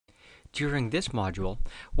During this module,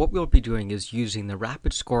 what we'll be doing is using the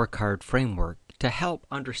Rapid Scorecard framework to help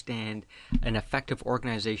understand an effective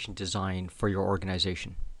organization design for your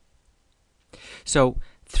organization. So,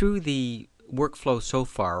 through the workflow so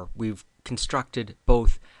far, we've constructed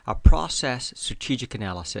both a process strategic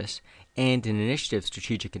analysis and an initiative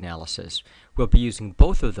strategic analysis. We'll be using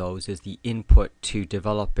both of those as the input to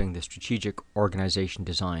developing the strategic organization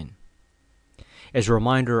design. As a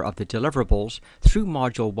reminder of the deliverables, through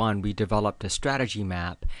Module 1 we developed a strategy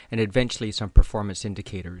map and eventually some performance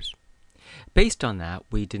indicators. Based on that,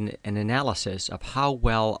 we did an analysis of how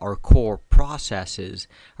well our core processes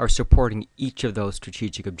are supporting each of those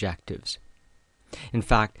strategic objectives. In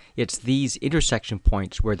fact, it's these intersection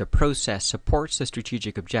points where the process supports the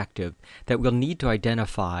strategic objective that we'll need to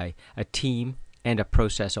identify a team and a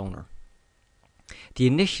process owner. The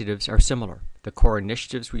initiatives are similar. The core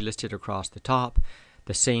initiatives we listed across the top,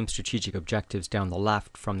 the same strategic objectives down the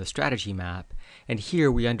left from the strategy map, and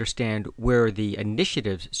here we understand where the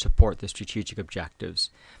initiatives support the strategic objectives.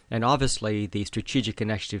 And obviously the strategic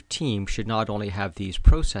initiative team should not only have these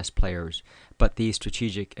process players, but these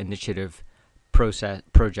strategic initiative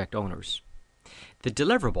project owners. The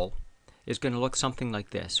deliverable is going to look something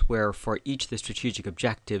like this, where for each of the strategic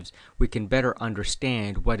objectives we can better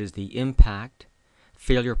understand what is the impact,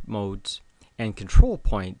 failure modes, and control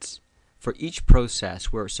points for each process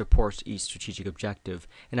where it supports each strategic objective,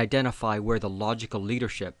 and identify where the logical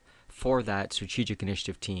leadership for that strategic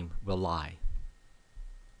initiative team will lie.